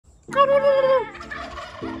My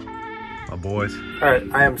boys. All right,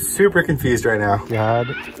 I am super confused right now.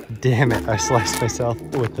 God damn it, I sliced myself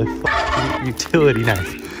with the utility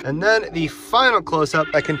knife. And then the final close-up,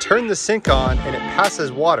 I can turn the sink on and it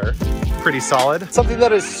passes water. Pretty solid. Something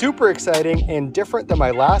that is super exciting and different than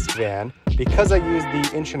my last van, because I used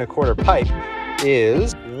the 1.25 inch pipe,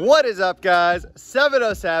 is... What is up, guys?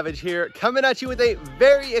 70 Savage here, coming at you with a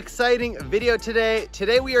very exciting video today.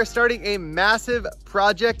 Today we are starting a massive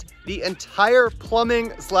project, the entire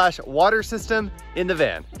plumbing / water system in the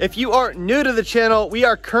van. If you are new to the channel, we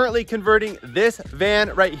are currently converting this van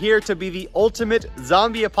right here to be the ultimate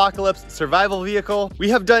zombie apocalypse survival vehicle. We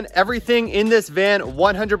have done everything in this van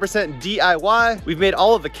 100% DIY. We've made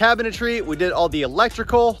all of the cabinetry, we did all the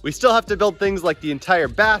electrical. We still have to build things like the entire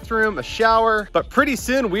bathroom, a shower, but pretty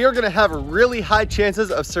soon we are gonna have really high chances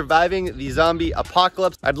of surviving the zombie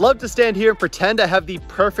apocalypse. I'd love to stand here and pretend I have the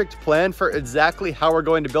perfect plan for exactly how we're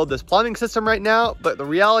going to build this plumbing system right now, but the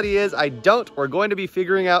reality is I don't. We're going to be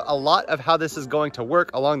figuring out a lot of how this is going to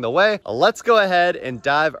work along the way. Let's go ahead and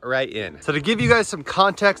dive right in. So to give you guys some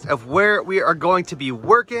context of where we are going to be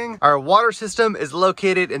working, our water system is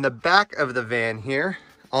located in the back of the van here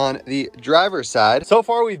on the driver's side. So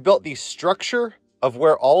far we've built the structure of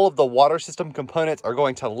where all of the water system components are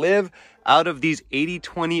going to live out of these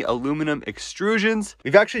 80/20 aluminum extrusions.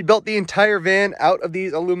 We've actually built the entire van out of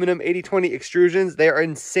these aluminum 80/20 extrusions. They are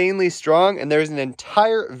insanely strong, and there's an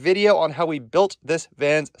entire video on how we built this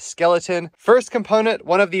van's skeleton. First component,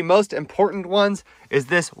 one of the most important ones, is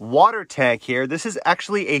this water tank here. This is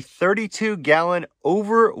actually a 32-gallon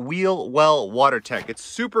over wheel well water tank. It's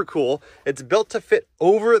super cool. It's built to fit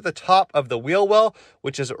over the top of the wheel well,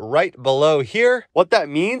 which is right below here. What that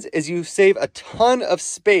means is you save a ton of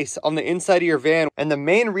space on the inside of your van. And the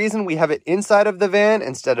main reason we have it inside of the van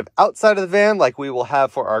instead of outside of the van like we will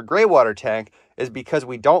have for our gray water tank is because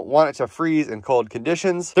we don't want it to freeze in cold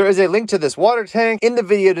conditions. There is a link to this water tank in the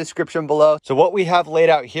video description below. So what we have laid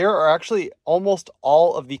out here are actually almost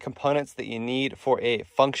all of the components that you need for a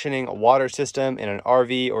functioning water system in an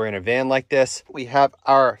RV or in a van like this. We have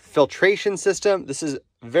our filtration system. This is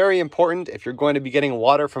very important if you're going to be getting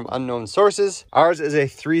water from unknown sources. Ours is a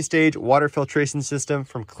 3-stage water filtration system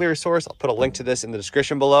from ClearSource. I'll put a link to this in the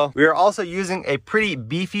description below. We are also using a pretty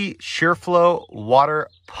beefy SureFlow water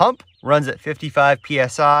pump. Runs at 55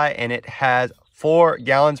 PSI and it has 4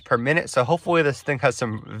 gallons per minute. So hopefully this thing has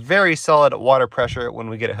some very solid water pressure when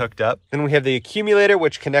we get it hooked up. Then we have the accumulator,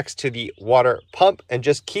 which connects to the water pump and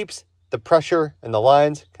just keeps the pressure and the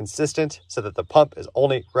lines consistent so that the pump is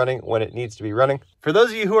only running when it needs to be running. For those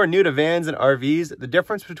of you who are new to vans and RVs, the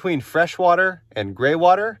difference between fresh water and gray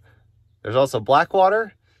water, there's also black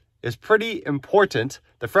water, is pretty important.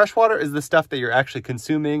 The fresh water is the stuff that you're actually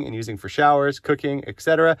consuming and using for showers, cooking,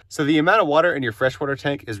 etc. So the amount of water in your freshwater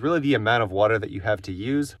tank is really the amount of water that you have to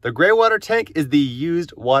use. The gray water tank is the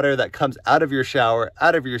used water that comes out of your shower,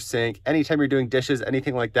 out of your sink, anytime you're doing dishes,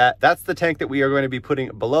 anything like that. That's the tank that we are going to be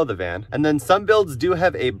putting below the van. And then some builds do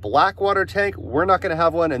have a black water tank. We're not going to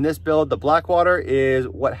have one in this build. The black water is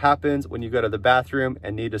what happens when you go to the bathroom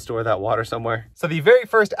and need to store that water somewhere. So the very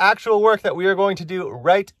first actual work that we are going to do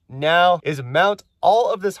right now is mount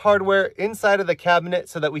all of this hardware inside of the cabinet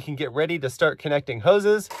so that we can get ready to start connecting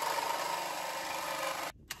hoses.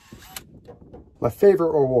 My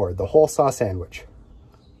favorite reward, the whole saw sandwich.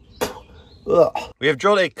 Ugh. We have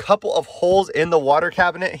drilled a couple of holes in the water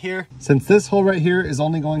cabinet here. Since this hole right here is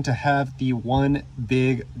only going to have the one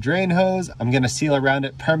big drain hose, I'm going to seal around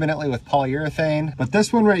it permanently with polyurethane. But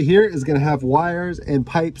this one right here is going to have wires and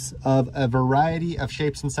pipes of a variety of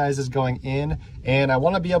shapes and sizes going in. And I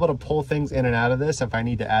want to be able to pull things in and out of this if I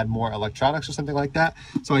need to add more electronics or something like that.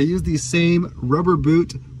 So I use the same rubber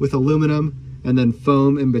boot with aluminum and then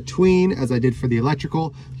foam in between as I did for the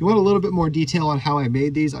electrical. If you want a little bit more detail on how I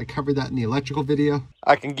made these, I covered that in the electrical video.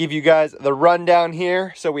 I can give you guys the rundown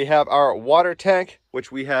here. So we have our water tank,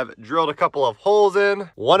 which we have drilled a couple of holes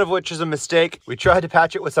in, one of which is a mistake. We tried to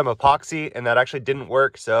patch it with some epoxy and that actually didn't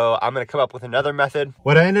work. So I'm gonna come up with another method.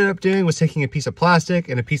 What I ended up doing was taking a piece of plastic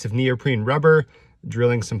and a piece of neoprene rubber,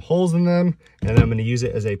 drilling some holes in them, and then I'm going to use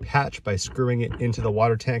it as a patch by screwing it into the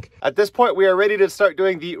water tank. At this point, we are ready to start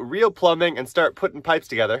doing the real plumbing and start putting pipes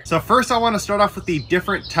together. So first I want to start off with the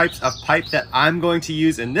different types of pipe that I'm going to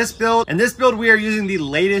use in this build. In this build, we are using the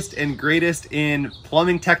latest and greatest in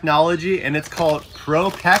plumbing technology, and it's called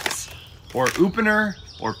ProPex or Uponor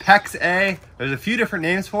or Pex-A. There's a few different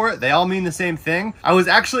names for it. They all mean the same thing. I was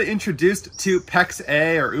actually introduced to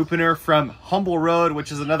Pex-A or Uponor from Humble Road,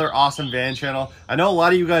 which is another awesome van channel. I know a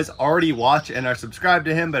lot of you guys already watch and are subscribed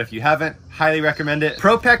to him, but if you haven't, highly recommend it.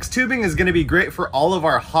 ProPex tubing is gonna be great for all of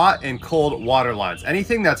our hot and cold water lines.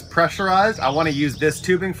 Anything that's pressurized, I wanna use this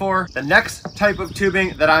tubing for. The next type of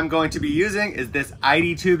tubing that I'm going to be using is this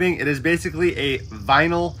ID tubing. It is basically a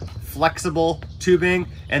vinyl flexible tubing,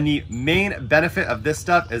 and the main benefit of this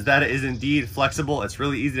stuff is that it is indeed flexible. It's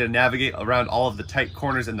really easy to navigate around all of the tight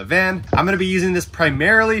corners in the van. I'm going to be using this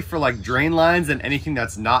primarily for like drain lines and anything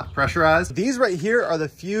that's not pressurized. These right here are the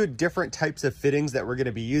few different types of fittings that we're going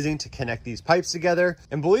to be using to connect these pipes together.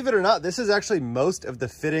 And believe it or not, this is actually most of the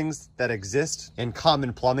fittings that exist in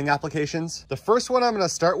common plumbing applications. The first one I'm going to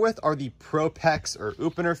start with are the ProPex or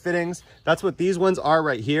Uponor fittings. That's what these ones are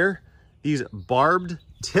right here. These barbed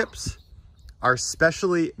tips are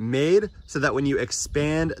specially made so that when you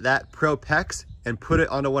expand that ProPex and put it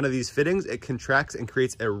onto one of these fittings, it contracts and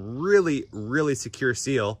creates a really, really secure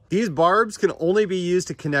seal. These barbs can only be used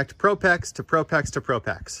to connect ProPex to ProPex to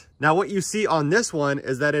ProPex. Now what you see on this one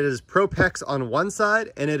is that it is ProPex on one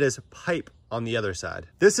side and it is pipe on the other side.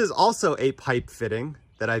 This is also a pipe fitting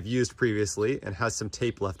that I've used previously and has some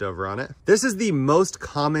tape left over on it. This is the most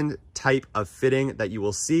common type of fitting that you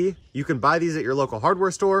will see. You can buy these at your local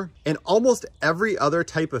hardware store, and almost every other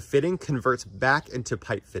type of fitting converts back into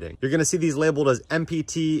pipe fitting. You're gonna see these labeled as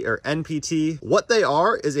MPT or NPT. What they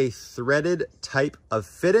are is a threaded type of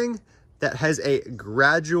fitting that has a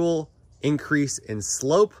gradual increase in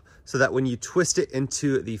slope, so that when you twist it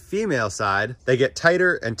into the female side, they get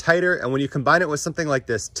tighter and tighter. And when you combine it with something like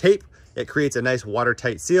this tape, it creates a nice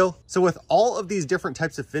watertight seal. So with all of these different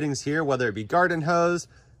types of fittings here, whether it be garden hose,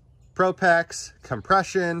 ProPex,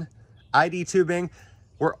 compression, ID tubing,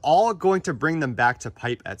 we're all going to bring them back to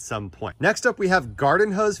pipe at some point. Next up, we have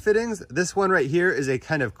garden hose fittings. This one right here is a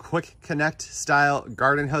kind of quick connect style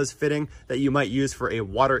garden hose fitting that you might use for a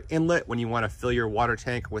water inlet when you want to fill your water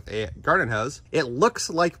tank with a garden hose. It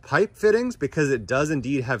looks like pipe fittings because it does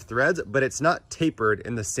indeed have threads, but it's not tapered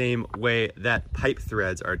in the same way that pipe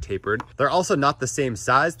threads are tapered. They're also not the same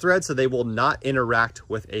size threads, so they will not interact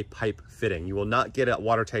with a pipe fitting. You will not get a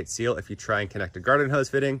watertight seal if you try and connect a garden hose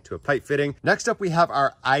fitting to a pipe fitting. Next up, we have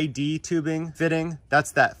our ID tubing fitting.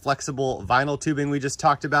 That's that flexible vinyl tubing we just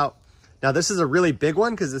talked about. Now this is a really big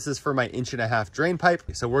one because this is for my 1.5-inch drain pipe.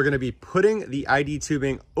 So we're going to be putting the ID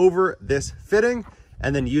tubing over this fitting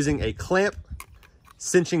and then using a clamp,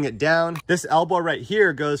 cinching it down. This elbow right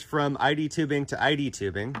here goes from ID tubing to ID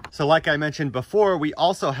tubing. So like I mentioned before, we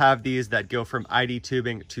also have these that go from ID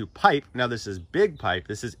tubing to pipe. Now this is big pipe,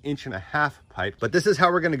 this is 1.5-inch pipe, but this is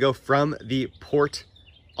how we're gonna go from the port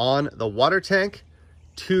on the water tank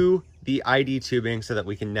to the ID tubing so that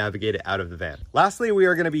we can navigate it out of the van. Lastly, we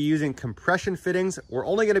are gonna be using compression fittings. We're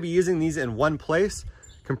only gonna be using these in one place.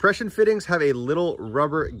 Compression fittings have a little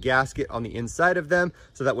rubber gasket on the inside of them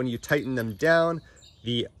so that when you tighten them down,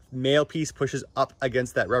 the male piece pushes up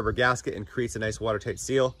against that rubber gasket and creates a nice watertight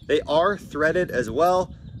seal. They are threaded as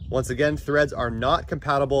well. Once again, threads are not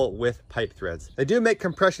compatible with pipe threads. They do make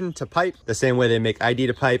compression to pipe the same way they make ID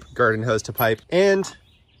to pipe, garden hose to pipe, and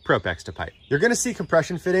ProPex to pipe. You're gonna see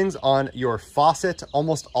compression fittings on your faucet.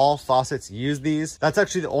 Almost all faucets use these. That's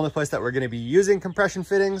actually the only place that we're gonna be using compression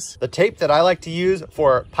fittings. The tape that I like to use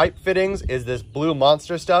for pipe fittings is this Blue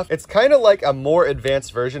Monster stuff. It's kind of like a more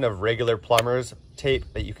advanced version of regular plumber's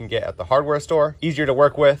tape that you can get at the hardware store. Easier to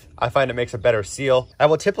work with. I find it makes a better seal. I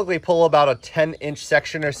will typically pull about a 10-inch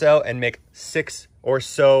section or so and make 6 or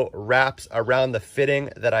so wraps around the fitting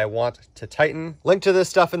that I want to tighten. Link to this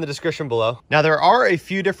stuff in the description below. Now there are a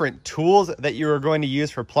few different tools that you are going to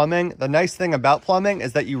use for plumbing. The nice thing about plumbing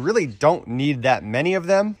is that you really don't need that many of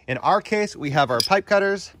them. In our case, we have our pipe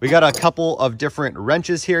cutters. We got a couple of different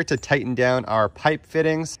wrenches here to tighten down our pipe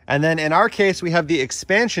fittings. And then in our case, we have the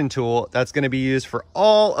expansion tool that's going to be used for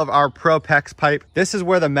all of our ProPex pipe. This is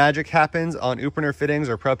where the magic happens on Uponor fittings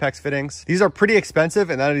or ProPex fittings. These are pretty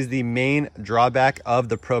expensive, and that is the main drawback of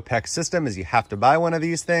the ProPex system, is you have to buy one of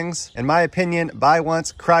these things. In my opinion, buy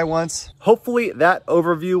once, cry once. Hopefully that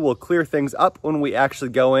overview will clear things up when we actually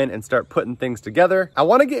go in and start putting things together. I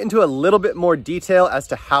want to get into a little bit more detail as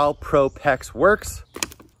to how ProPex works.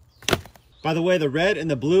 By the way, the red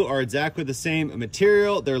and the blue are exactly the same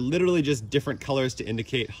material. They're literally just different colors to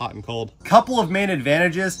indicate hot and cold. Couple of main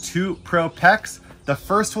advantages to ProPex. The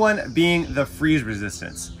first one being the freeze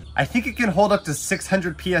resistance. I think it can hold up to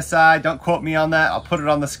 600 PSI. Don't quote me on that. I'll put it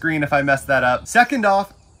on the screen if I mess that up. Second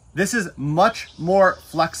off, this is much more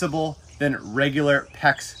flexible than regular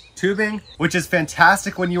PEX tubing, which is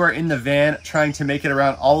fantastic when you are in the van trying to make it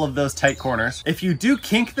around all of those tight corners. If you do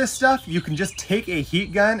kink this stuff, you can just take a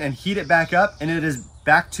heat gun and heat it back up, and it is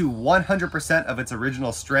back to 100% of its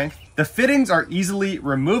original strength. The fittings are easily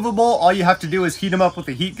removable. All you have to do is heat them up with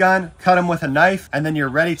a heat gun, cut them with a knife, and then you're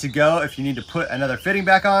ready to go if you need to put another fitting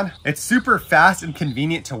back on. It's super fast and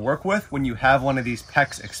convenient to work with when you have one of these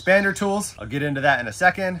PEX expander tools. I'll get into that in a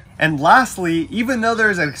second. And lastly, even though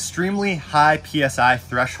there's an extremely high PSI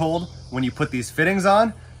threshold when you put these fittings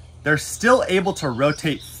on, they're still able to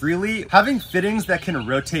rotate freely. Having fittings that can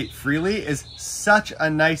rotate freely is such a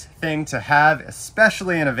nice thing to have,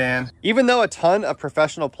 especially in a van. Even though a ton of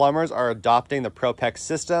professional plumbers are adopting the ProPex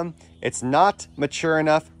system, it's not mature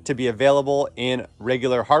enough to be available in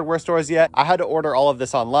regular hardware stores yet. I had to order all of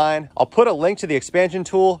this online. I'll put a link to the expansion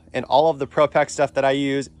tool and all of the ProPex stuff that I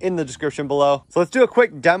use in the description below. So let's do a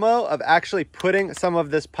quick demo of actually putting some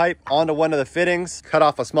of this pipe onto one of the fittings. Cut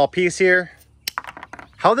off a small piece here.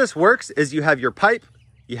 How this works is you have your pipe,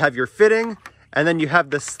 you have your fitting, and then you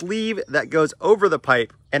have the sleeve that goes over the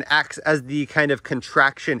pipe and acts as the kind of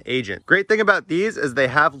contraction agent. Great thing about these is they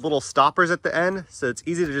have little stoppers at the end, so it's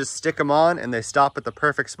easy to just stick them on and they stop at the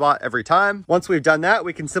perfect spot every time. Once we've done that,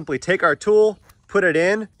 we can simply take our tool, put it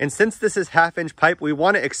in, and since this is 1/2-inch pipe, we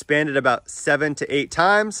want to expand it about 7 to 8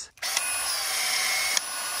 times.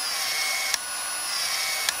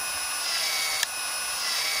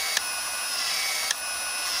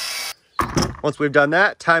 Once we've done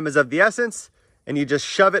that, time is of the essence, and you just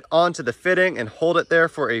shove it onto the fitting and hold it there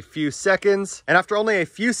for a few seconds. And after only a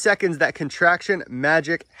few seconds, that contraction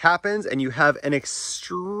magic happens and you have an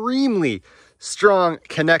extremely strong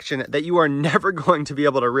connection that you are never going to be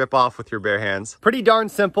able to rip off with your bare hands. Pretty darn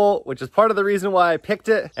simple, which is part of the reason why I picked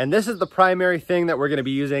it. And this is the primary thing that we're going to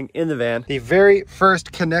be using in the van. The very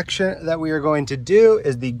first connection that we are going to do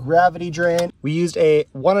is the gravity drain. We used a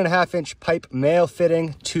 1.5-inch pipe male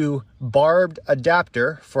fitting to barbed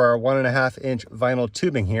adapter for our 1.5-inch vinyl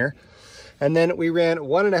tubing here. And then we ran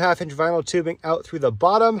 1.5-inch vinyl tubing out through the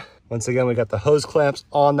bottom. Once again, we got the hose clamps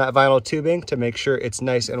on that vinyl tubing to make sure it's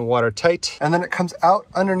nice and watertight. And then it comes out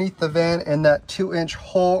underneath the van in that 2-inch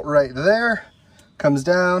hole right there. Comes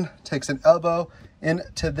down, takes an elbow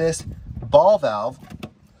into this ball valve,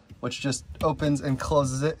 which just opens and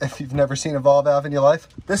closes it if you've never seen a ball valve in your life.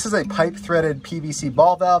 This is a pipe threaded PVC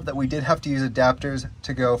ball valve that we did have to use adapters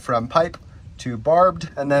to go from pipe to barbed,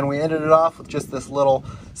 and then we ended it off with just this little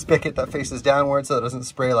spigot that faces downward so it doesn't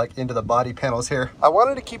spray like into the body panels here. I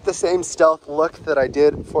wanted to keep the same stealth look that I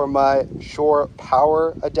did for my Shore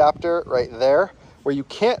Power adapter right there, where you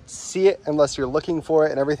can't see it unless you're looking for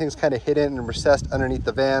it and everything's kind of hidden and recessed underneath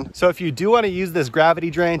the van. So if you do want to use this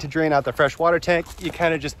gravity drain to drain out the fresh water tank, you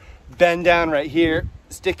kind of just bend down right here,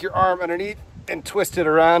 stick your arm underneath, and twist it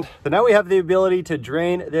around. So now we have the ability to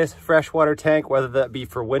drain this freshwater tank, whether that be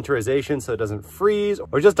for winterization so it doesn't freeze,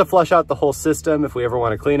 or just to flush out the whole system if we ever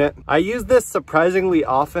want to clean it. I use this surprisingly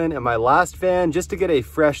often in my last van just to get a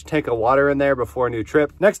fresh tank of water in there before a new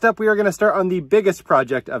trip. Next up, we are going to start on the biggest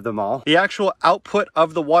project of them all, the actual output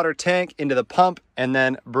of the water tank into the pump and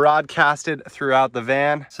then broadcasted throughout the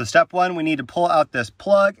van. So step one, we need to pull out this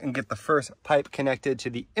plug and get the first pipe connected to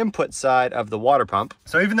the input side of the water pump.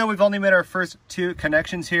 So even though we've only made our first 2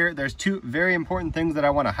 connections here, there's 2 very important things that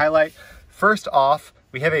I want to highlight. First off,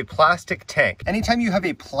 we have a plastic tank. Anytime you have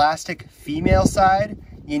a plastic female side,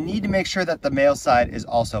 you need to make sure that the male side is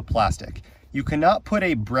also plastic. You cannot put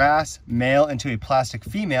a brass male into a plastic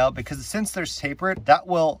female because since they're tapered, that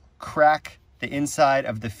will crack the inside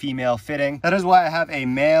of the female fitting. That is why I have a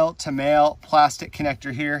male to male plastic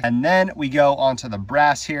connector here. And then we go onto the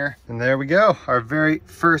brass here. And there we go. Our very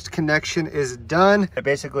first connection is done. It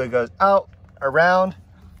basically goes out, around,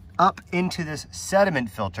 up into this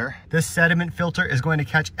sediment filter. This sediment filter is going to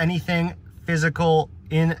catch anything physical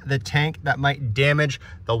in the tank that might damage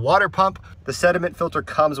the water pump. The sediment filter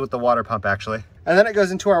comes with the water pump actually. And then it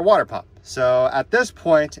goes into our water pump. So at this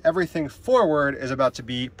point, everything forward is about to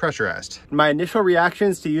be pressurized. My initial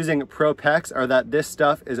reactions to using ProPex are that this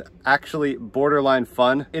stuff is actually borderline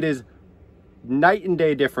fun. It is night and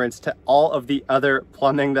day difference to all of the other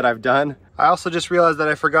plumbing that I've done. I also just realized that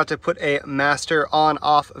I forgot to put a master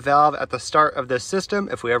on-off valve at the start of this system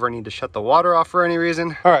if we ever need to shut the water off for any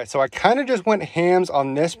reason. All right, so I kind of just went hams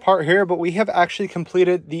on this part here, but we have actually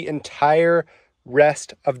completed the entire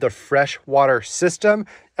rest of the freshwater system.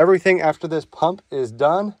 Everything after this pump is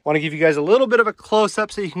done. I want to give you guys a little bit of a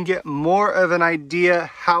close-up so you can get more of an idea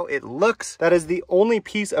how it looks. That is the only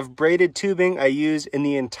piece of braided tubing I used in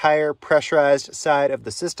the entire pressurized side of the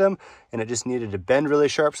system, and it just needed to bend really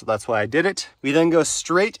sharp, so that's why I did it. We then go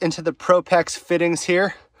straight into the ProPex fittings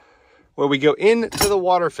here, where we go into the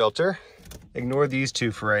water filter. Ignore these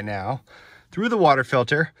two for right now. Through the water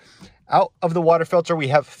filter. Out of the water filter, we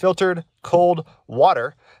have filtered cold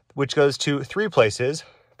water, which goes to 3 places.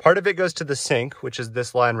 Part of it goes to the sink, which is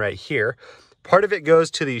this line right here. Part of it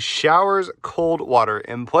goes to the shower's cold water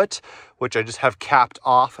input, which I just have capped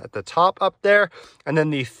off at the top up there. And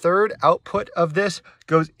then the third output of this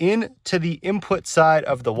goes into the input side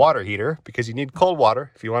of the water heater, because you need cold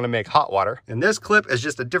water if you want to make hot water. And this clip is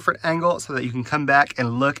just a different angle so that you can come back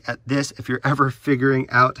and look at this if you're ever figuring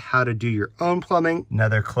out how to do your own plumbing.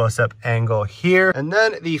 Another close-up angle here. And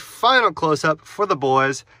then the final close-up for the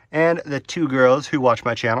boys and the 2 girls who watch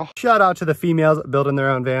my channel. Shout out to the females building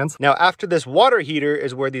their own vans. Now, after this water heater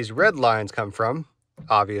is where these red lines come from,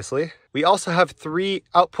 obviously. We also have 3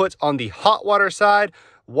 outputs on the hot water side.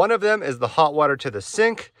 One of them is the hot water to the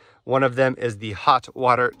sink. One of them is the hot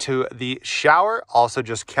water to the shower, also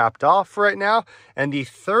just capped off for right now. And the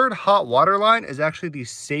third hot water line is actually the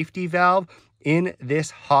safety valve in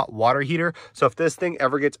this hot water heater. So if this thing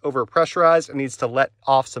ever gets overpressurized and needs to let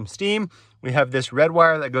off some steam, we have this red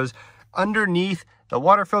wire that goes underneath the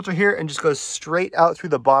water filter here and just goes straight out through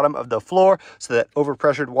the bottom of the floor so that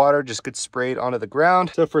overpressured water just gets sprayed onto the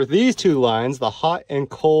ground. So for these 2 lines, the hot and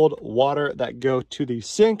cold water that go to the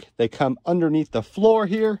sink, they come underneath the floor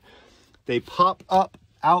here. They pop up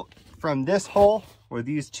out from this hole or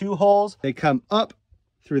these 2 holes. They come up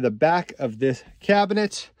through the back of this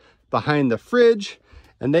cabinet behind the fridge,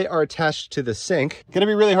 and they are attached to the sink. Gonna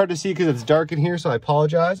be really hard to see because it's dark in here, so I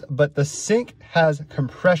apologize, but the sink has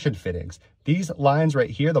compression fittings. These lines right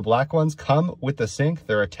here, the black ones, come with the sink.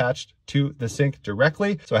 They're attached to the sink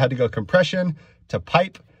directly. So I had to go compression to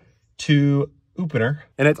pipe to Uponor.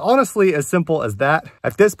 And it's honestly as simple as that.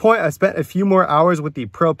 At this point, I spent a few more hours with the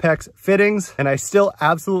ProPex fittings, and I still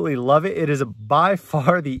absolutely love it. It is by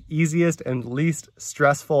far the easiest and least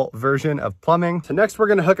stressful version of plumbing. So next, we're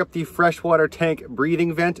gonna hook up the freshwater tank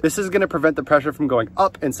breathing vent. This is gonna prevent the pressure from going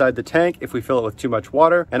up inside the tank if we fill it with too much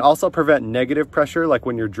water, and also prevent negative pressure like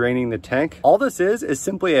when you're draining the tank. All this is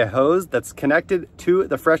simply a hose that's connected to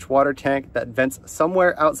the freshwater tank that vents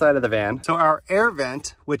somewhere outside of the van. So our air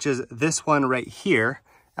vent, which is this one right here,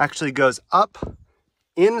 actually goes up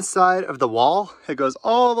inside of the wall. It goes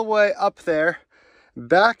all the way up there,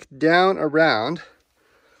 back down around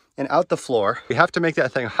and out the floor. We have to make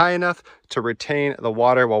that thing high enough to retain the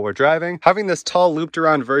water while we're driving. Having this tall looped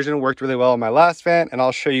around version worked really well in my last van, and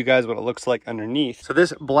I'll show you guys what it looks like underneath. So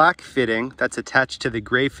this black fitting that's attached to the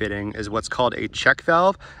gray fitting is what's called a check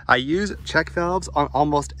valve. I use check valves on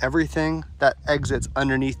almost everything that exits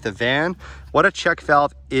underneath the van. What a check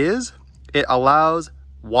valve is, it allows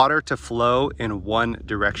water to flow in one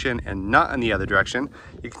direction and not in the other direction.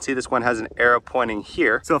 You can see this one has an arrow pointing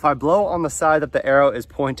here. So if I blow on the side that the arrow is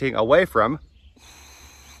pointing away from,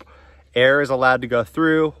 air is allowed to go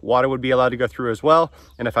through, water would be allowed to go through as well.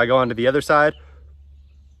 And if I go onto the other side,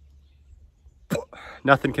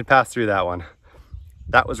 nothing can pass through that one.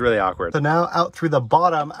 That was really awkward. So now out through the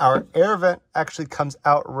bottom, our air vent actually comes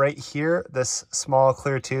out right here, this small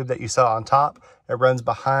clear tube that you saw on top. It runs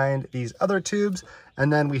behind these other tubes.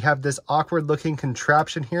 And then we have this awkward looking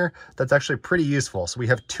contraption here that's actually pretty useful. So we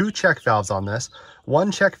have 2 check valves on this.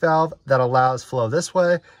 One check valve that allows flow this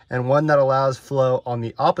way and one that allows flow on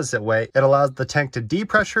the opposite way. It allows the tank to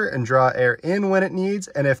depressure and draw air in when it needs.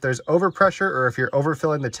 And if there's overpressure or if you're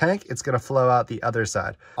overfilling the tank, it's gonna flow out the other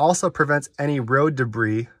side. Also prevents any road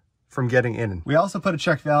debris from getting in. We also put a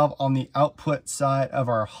check valve on the output side of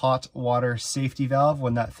our hot water safety valve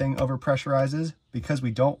when that thing overpressurizes, because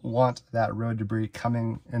we don't want that road debris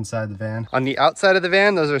coming inside the van. On the outside of the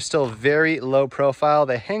van, those are still very low profile.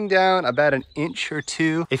 They hang down about an inch or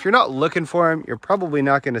 2. If you're not looking for them, you're probably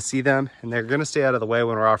not gonna see them, and they're gonna stay out of the way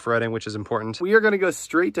when we're off-roading, which is important. We are gonna go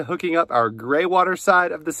straight to hooking up our gray water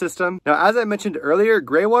side of the system. Now, as I mentioned earlier,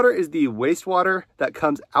 gray water is the wastewater that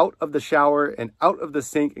comes out of the shower and out of the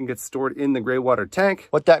sink and gets stored in the gray water tank.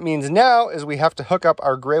 What that means now is we have to hook up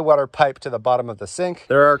our gray water pipe to the bottom of the sink.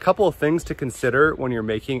 There are a couple of things to consider when you're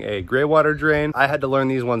making a gray water drain. I had to learn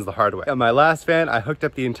these ones the hard way. On my last van, I hooked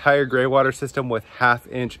up the entire gray water system with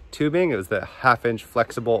 1/2-inch tubing. It was the 1/2-inch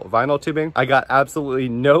flexible vinyl tubing. I got absolutely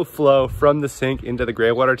no flow from the sink into the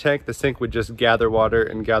gray water tank. The sink would just gather water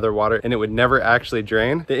and it would never actually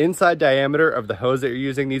drain. The inside diameter of the hose that you're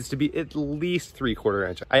using needs to be at least 3/4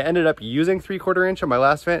 inch. I ended up using 3/4 inch on my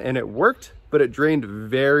last van and it worked, but it drained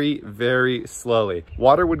very, very slowly.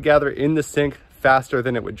 Water would gather in the sink faster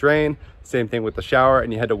than it would drain. Same thing with the shower,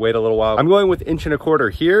 and you had to wait a little while. I'm going with 1.25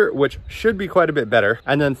 inches here, which should be quite a bit better.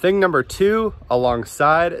 And then thing number 2,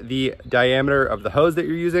 alongside the diameter of the hose that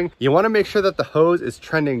you're using, you want to make sure that the hose is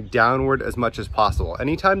trending downward as much as possible.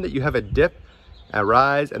 Anytime that you have a dip, a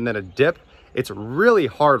rise, and then a dip, it's really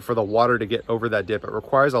hard for the water to get over that dip. It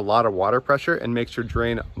requires a lot of water pressure and makes your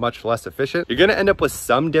drain much less efficient. You're gonna end up with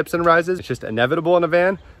some dips and rises. It's just inevitable in a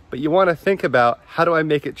van, but you want to think about, how do I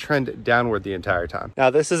make it trend downward the entire time? Now,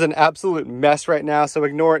 this is an absolute mess right now, so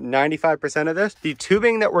ignore 95% of this. The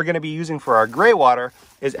tubing that we're going to be using for our gray water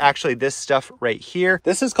is actually this stuff right here.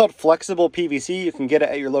 This is called flexible PVC. You can get it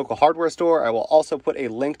at your local hardware store. I will also put a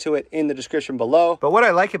link to it in the description below. But what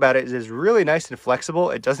I like about it is it's really nice and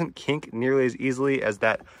flexible. It doesn't kink nearly as easily as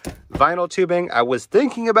that vinyl tubing. I was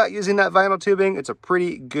thinking about using that vinyl tubing. It's a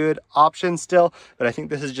pretty good option still, but I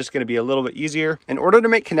think this is just going to be a little bit easier. In order to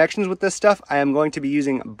make connections with this stuff, I am going to be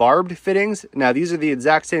using barbed fittings. Now, these are the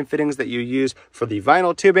exact same fittings that you use for the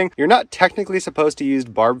vinyl tubing. You're not technically supposed to use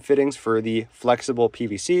barbed fittings for the flexible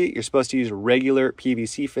PVC. You're supposed to use regular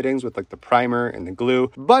PVC fittings with like the primer and the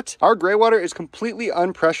glue, but our gray water is completely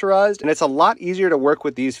unpressurized, and it's a lot easier to work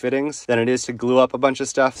with these fittings than it is to glue up a bunch of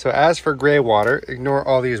stuff. So as for gray water, ignore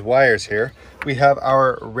all these wires here. We have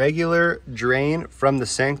our regular drain from the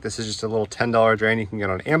sink. This is just a little $10 drain you can get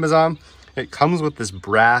on Amazon. It comes with this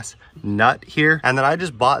brass nut here, and then I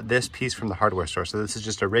just bought this piece from the hardware store. So this is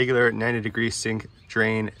just a regular 90-degree sink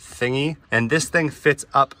drain thingy, and this thing fits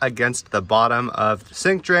up against the bottom of the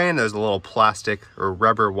sink drain. There's a little plastic or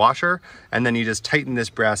rubber washer, and then you just tighten this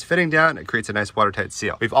brass fitting down. It creates a nice watertight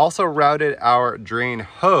seal. We've also routed our drain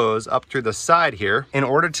hose up through the side here. In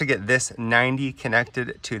order to get this 90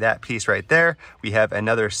 connected to that piece right there, we have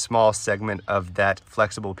another small segment of that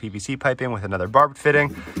flexible PVC piping with another barbed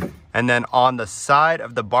fitting. And then on the side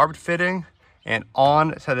of the barbed fitting and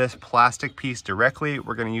on to this plastic piece directly,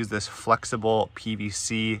 we're gonna use this flexible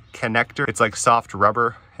PVC connector. It's like soft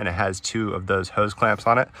rubber, and it has 2 of those hose clamps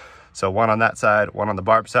on it. So one on that side, one on the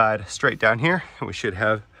barbed side, straight down here, and we should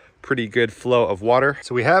have pretty good flow of water.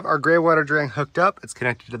 So we have our gray water drain hooked up. It's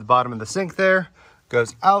connected to the bottom of the sink there,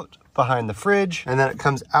 goes out behind the fridge, and then it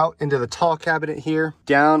comes out into the tall cabinet here,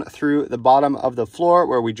 down through the bottom of the floor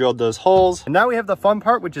where we drilled those holes. And now we have the fun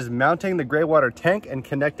part, which is mounting the gray water tank and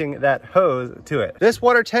connecting that hose to it. This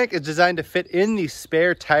water tank is designed to fit in the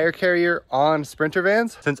spare tire carrier on Sprinter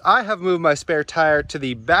vans. Since I have moved my spare tire to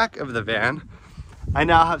the back of the van, I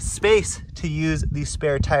now have space to use the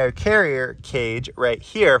spare tire carrier cage right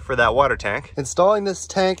here for that water tank. Installing this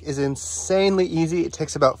tank is insanely easy. It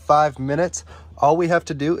takes about 5 minutes. All we have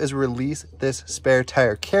to do is release this spare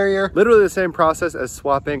tire carrier. Literally the same process as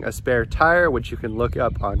swapping a spare tire, which you can look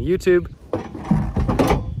up on YouTube.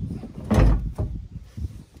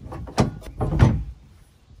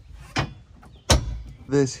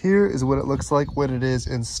 This here is what it looks like when it is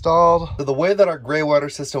installed. So the way that our gray water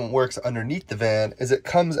system works underneath the van is it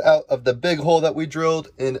comes out of the big hole that we drilled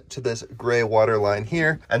into this gray water line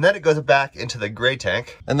here, and then it goes back into the gray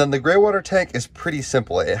tank. And then the gray water tank is pretty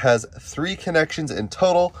simple. It has 3 connections in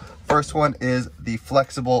total. First one is the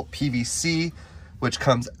flexible PVC, which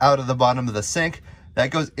comes out of the bottom of the sink. That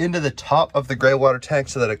goes into the top of the gray water tank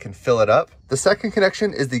so that it can fill it up. The second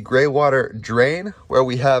connection is the gray water drain, where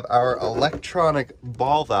we have our electronic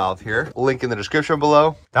ball valve here. Link in the description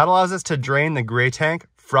below. That allows us to drain the gray tank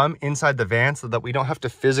from inside the van so that we don't have to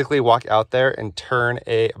physically walk out there and turn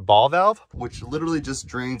a ball valve, which literally just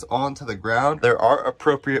drains onto the ground. There are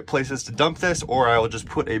appropriate places to dump this, or I will just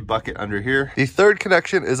put a bucket under here. The third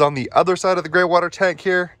connection is on the other side of the gray water tank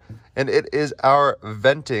here, and it is our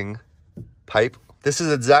venting pipe. This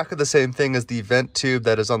is exactly the same thing as the vent tube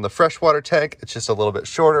that is on the freshwater tank. It's just a little bit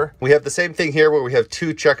shorter. We have the same thing here where we have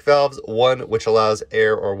 2 check valves, one which allows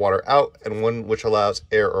air or water out and one which allows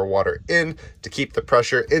air or water in to keep the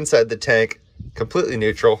pressure inside the tank completely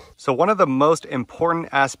neutral. So one of the most important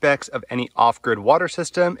aspects of any off-grid water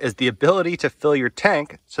system is the ability to fill your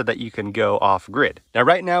tank so that you can go off-grid. Now,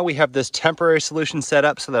 right now we have this temporary solution set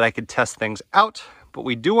up so that I could test things out, but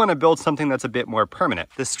we do want to build something that's a bit more permanent.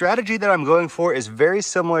 The strategy that I'm going for is very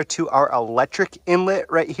similar to our electric inlet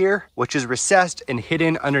right here, which is recessed and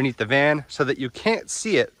hidden underneath the van so that you can't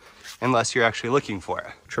see it unless you're actually looking for it.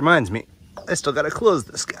 Which reminds me, I still gotta close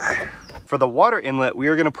this guy. For the water inlet, we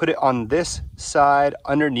are gonna put it on this side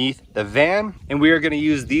underneath the van, and we are gonna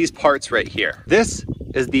use these parts right here. This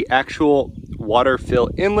is the actual water fill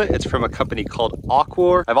inlet. It's from a company called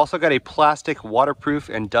Uponor. I've also got a plastic waterproof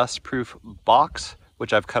and dust-proof box,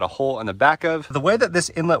 which I've cut a hole in the back of. The way that this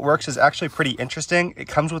inlet works is actually pretty interesting. It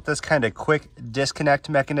comes with this kind of quick disconnect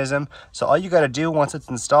mechanism. So all you gotta do once it's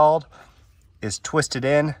installed is twist it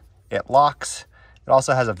in, it locks. It It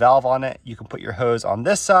also has a valve on it. You can put your hose on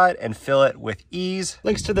this side and fill it with ease.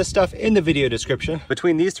 Links to this stuff in the video description.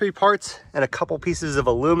 Between these 3 parts and a couple pieces of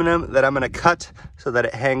aluminum that I'm gonna cut so that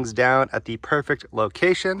it hangs down at the perfect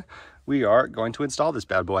location, we are going to install this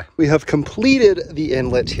bad boy. We have completed the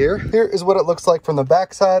inlet here. Here is what it looks like from the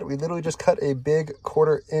back side. We literally just cut a big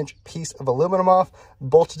 1/4-inch piece of aluminum off,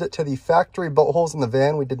 bolted it to the factory bolt holes in the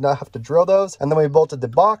van. We did not have to drill those. And then we bolted the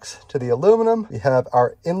box to the aluminum. We have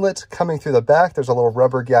our inlet coming through the back. There's a little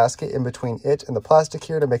rubber gasket in between it and the plastic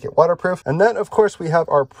here to make it waterproof. And then of course we have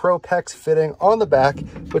our ProPex fitting on the back,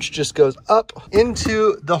 which just goes up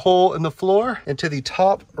into the hole in the floor into the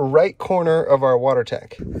top right corner of our water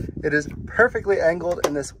tank. It is perfectly angled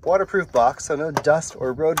in this waterproof box, so no dust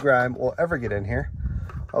or road grime will ever get in here.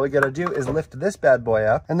 All we gotta do is lift this bad boy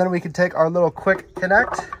up, and then we can take our little quick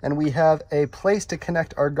connect, and we have a place to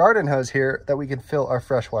connect our garden hose here that we can fill our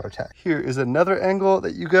freshwater tank. Here is another angle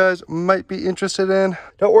that you guys might be interested in.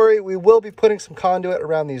 Don't worry, we will be putting some conduit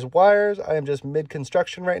around these wires. I am just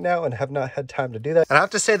mid-construction right now and have not had time to do that. And I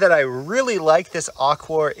have to say that I really like this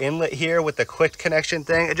Aquar inlet here with the quick connection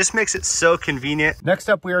thing. It just makes it so convenient. Next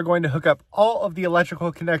up, we are going to hook up all of the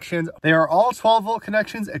electrical connections. They are all 12-volt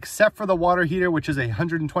connections except for the water heater, which is a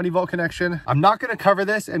 120-volt connection. I'm not going to cover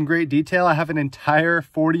this in great detail. I have an entire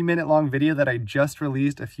 40-minute long video that I just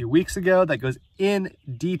released a few weeks ago that goes in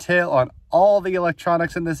detail on all the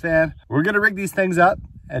electronics in this van. We're going to rig these things up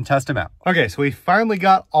and test them out. Okay, so we finally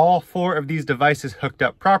got all 4 of these devices hooked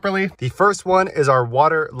up properly. The first one is our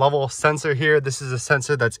water level sensor here. This is a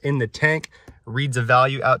sensor that's in the tank, reads a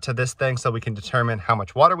value out to this thing so we can determine how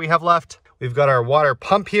much water we have left. We've got our water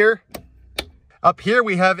pump here. Up here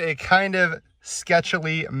we have a kind of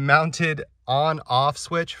sketchily mounted on-off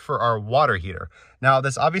switch for our water heater. Now,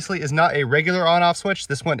 this obviously is not a regular on-off switch.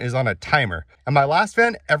 This one is on a timer. In my last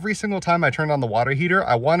van, every single time I turned on the water heater,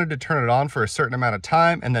 I wanted to turn it on for a certain amount of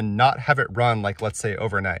time and then not have it run, like, let's say,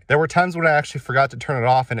 overnight. There were times when I actually forgot to turn it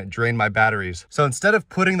off and it drained my batteries. So instead of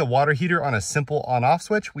putting the water heater on a simple on-off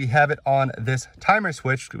switch, we have it on this timer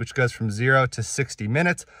switch, which goes from 0 to 60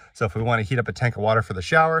 minutes. So if we want to heat up a tank of water for the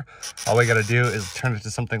shower, all we got to do is turn it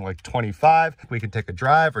to something like 25. We can take a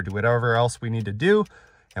drive or do whatever else we need to do.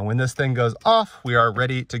 And when this thing goes off, we are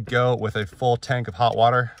ready to go with a full tank of hot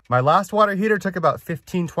water. My last water heater took about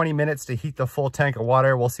 15-20 minutes to heat the full tank of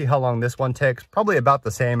water. We'll see how long this one takes. Probably about the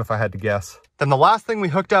same if I had to guess. Then the last thing we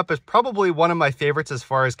hooked up is probably one of my favorites as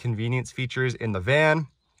far as convenience features in the van,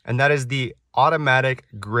 and that is the automatic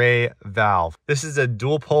gray valve. This is a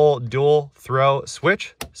dual pole, dual throw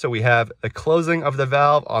switch. So we have the closing of the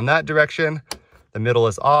valve on that direction, the middle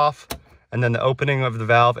is off, and then the opening of the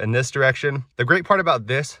valve in this direction. The great part about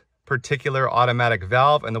this particular automatic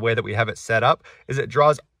valve and the way that we have it set up is it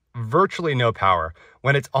draws virtually no power.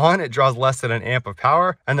 When it's on, it draws less than 1 amp of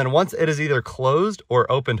power. And then once it is either closed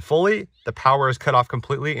or opened fully, the power is cut off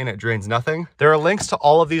completely and it drains nothing. There are links to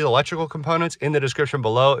all of these electrical components in the description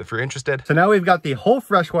below if you're interested. So now we've got the whole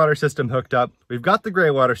freshwater system hooked up. We've got the gray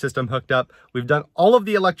water system hooked up. We've done all of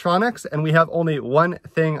the electronics and we have only one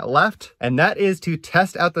thing left, and that is to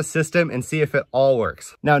test out the system and see if it all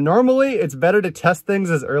works. Now, normally it's better to test things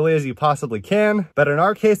as early as you possibly can, but in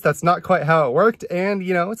our case, that's not quite how it worked. And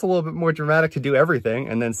you know, it's a little bit more dramatic to do everything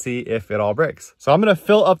and then see if it all breaks. So I'm gonna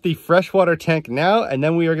fill up the freshwater tank now, and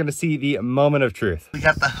then we are gonna see the moment of truth. We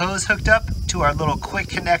got the hose hooked up to our little quick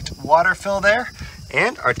connect water fill there,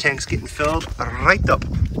 and our tank's getting filled right up.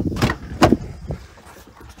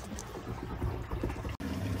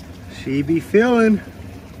 She be filling.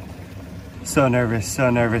 So nervous, so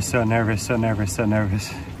nervous, so nervous, so nervous, so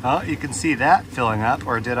nervous. Oh, you can see that filling up,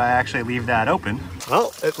 or did I actually leave that open?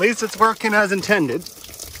 Well, at least it's working as intended.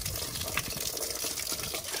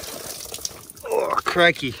 Oh,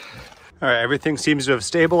 crikey. All right, everything seems to have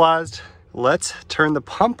stabilized. Let's turn the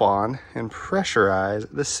pump on and pressurize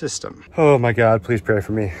the system. Oh my God, please pray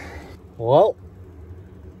for me. Well,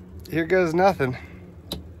 here goes nothing.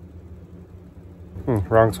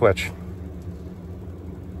 Wrong switch.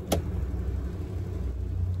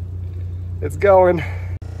 It's going.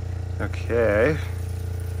 Okay,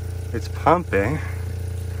 it's pumping.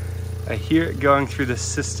 I hear it going through the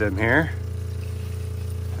system here.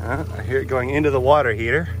 I hear it going into the water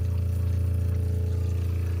heater.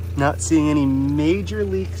 Not seeing any major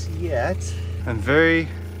leaks yet. I'm very,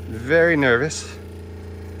 very nervous,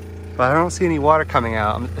 but I don't see any water coming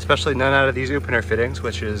out, especially none out of these Uponor fittings,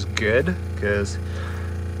 which is good because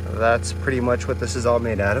that's pretty much what this is all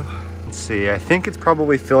made out of. Let's see, I think it's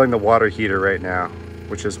probably filling the water heater right now,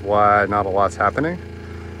 which is why not a lot's happening.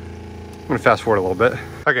 I'm gonna fast forward a little bit.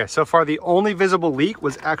 Okay, so far the only visible leak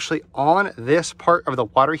was actually on this part of the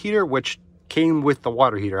water heater, which came with the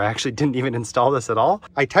water heater. I actually didn't even install this at all.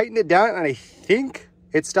 I tightened it down and I think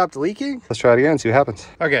it stopped leaking. Let's try it again and see what happens.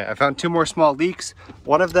 Okay, I found 2 more small leaks.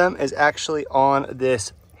 One of them is actually on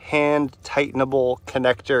this hand tightenable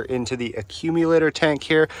connector into the accumulator tank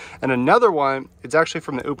here. And another one, it's actually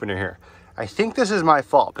from the Uponor here. I think this is my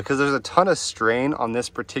fault because there's a ton of strain on this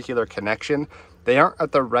particular connection. They aren't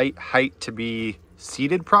at the right height to be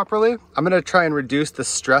seated properly. I'm gonna try and reduce the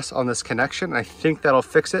stress on this connection. I think that'll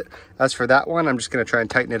fix it. As for that one, I'm just gonna try and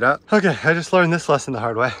tighten it up. Okay, I just learned this lesson the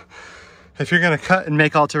hard way. If you're gonna cut and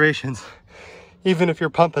make alterations, even if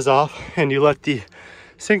your pump is off and you let the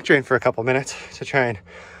sink drain for a couple minutes to try and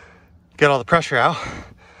get all the pressure out,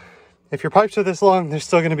 if your pipes are this long, there's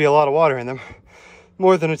still gonna be a lot of water in them.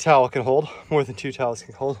 More than a towel can hold, more than 2 towels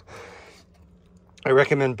can hold. I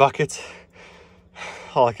recommend buckets.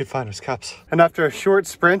 All I could find was cups. And after a short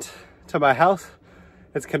sprint to my house,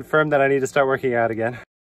 it's confirmed that I need to start working out again.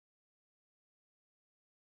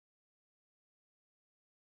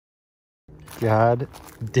 God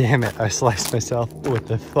damn it, I sliced myself with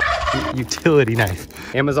the utility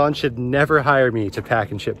knife. Amazon should never hire me to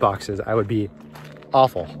pack and ship boxes. I would be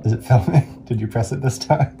awful. Is it filming? Did you press it this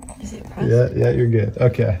time? Is it pressed? Yeah, you're good.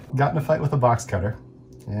 Okay. Got in a fight with a box cutter,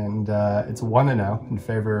 and it's 1-0 in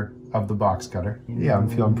favor of the box cutter. Yeah, I'm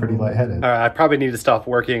feeling pretty lightheaded. All right, I probably need to stop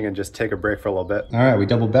working and just take a break for a little bit. All right, we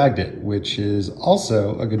double bagged it, which is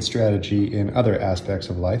also a good strategy in other aspects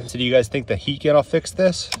of life. So do you guys think the heat gun will fix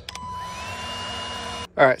this?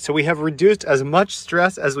 All right, so we have reduced as much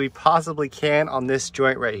stress as we possibly can on this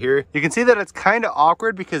joint right here. You can see that it's kind of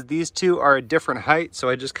awkward because these two are a different height. So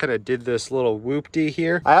I just kind of did this little whoop-dee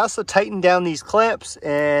here. I also tightened down these clamps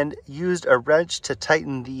and used a wrench to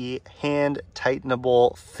tighten the hand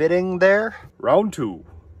tightenable fitting there. Round 2,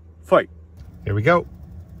 fight. Here we go.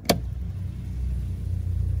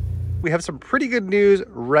 We have some pretty good news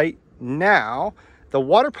right now. The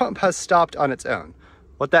water pump has stopped on its own.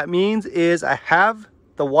 What that means is I have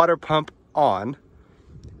the water pump on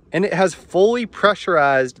and it has fully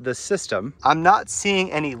pressurized the system. I'm not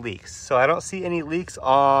seeing any leaks. So I don't see any leaks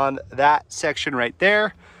on that section right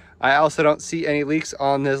there. I also don't see any leaks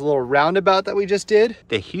on this little roundabout that we just did.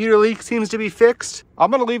 The heater leak seems to be fixed.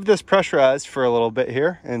 I'm gonna leave this pressurized for a little bit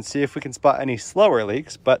here and see if we can spot any slower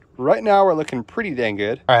leaks, but right now we're looking pretty dang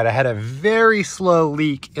good. All right, I had a very slow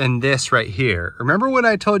leak in this right here. Remember when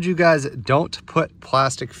I told you guys don't put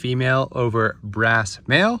plastic female over brass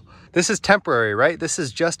male? This is temporary, right? This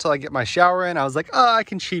is just till I get my shower in. I was like, oh, I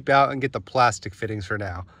can cheap out and get the plastic fittings for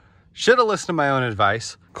now. Should have listened to my own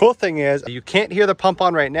advice. Cool thing is you can't hear the pump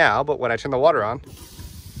on right now, but when I turn the water on,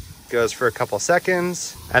 it goes for a couple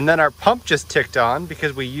seconds. And then our pump just ticked on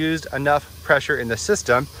because we used enough pressure in the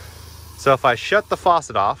system. So if I shut the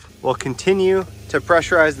faucet off, we'll continue to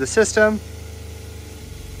pressurize the system.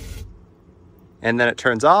 And then it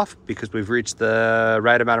turns off because we've reached the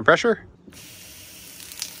right amount of pressure.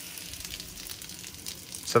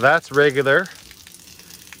 So that's regular,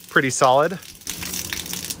 pretty solid.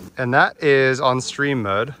 And that is on stream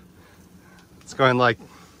mode. It's going like,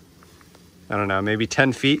 I don't know, maybe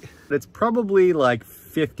 10 feet. It's probably like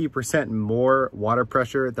 50% more water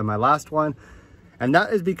pressure than my last one. And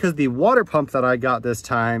that is because the water pump that I got this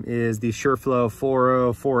time is the SureFlow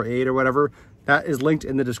 4048 or whatever. That is linked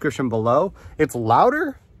in the description below. It's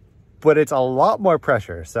louder, but it's a lot more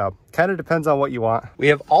pressure. So kind of depends on what you want. We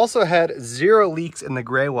have also had 0 leaks in the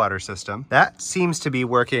gray water system. That seems to be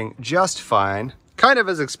working just fine. Kind of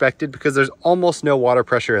as expected because there's almost no water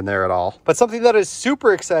pressure in there at all. But something that is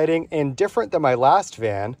super exciting and different than my last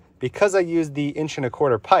van, because I used the 1¼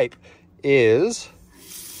 inch pipe, is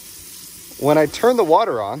when I turn the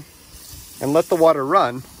water on and let the water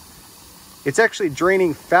run, it's actually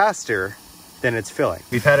draining faster than it's filling.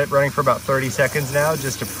 We've had it running for about 30 seconds now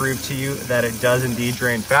just to prove to you that it does indeed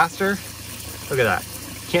drain faster. Look at that.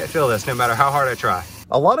 Can't feel this no matter how hard I try.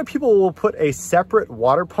 A lot of people will put a separate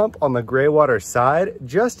water pump on the gray water side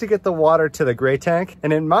just to get the water to the gray tank.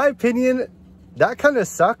 And in my opinion, that kind of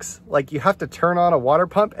sucks. Like you have to turn on a water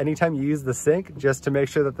pump anytime you use the sink just to make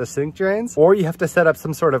sure that the sink drains, or you have to set up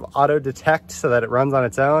some sort of auto detect so that it runs on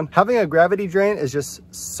its own. Having a gravity drain is just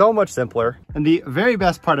so much simpler. And the very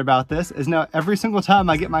best part about this is now every single time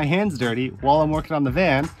I get my hands dirty while I'm working on the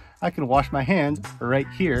van, I can wash my hands right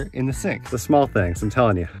here in the sink. The small things, I'm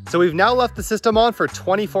telling you. So we've now left the system on for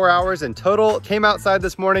 24 hours in total. Came outside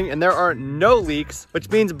this morning and there are no leaks, which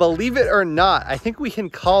means, believe it or not, I think we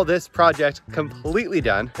can call this project completely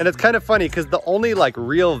done. And it's kind of funny because the only like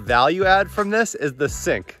real value add from this is the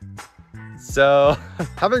sink. So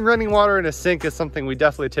having running water in a sink is something we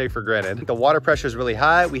definitely take for granted. The water pressure is really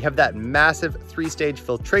high. We have that massive 3-stage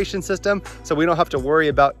filtration system, so we don't have to worry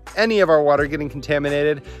about any of our water getting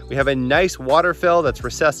contaminated. We have a nice water fill that's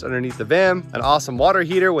recessed underneath the van, an awesome water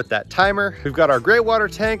heater with that timer. We've got our gray water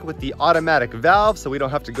tank with the automatic valve, so we don't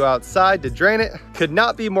have to go outside to drain it. Could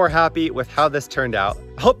not be more happy with how this turned out.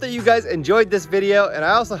 I hope that you guys enjoyed this video, and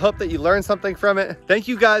I also hope that you learned something from it. Thank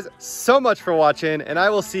you guys so much for watching, and I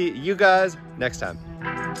will see you guys next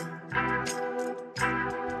time.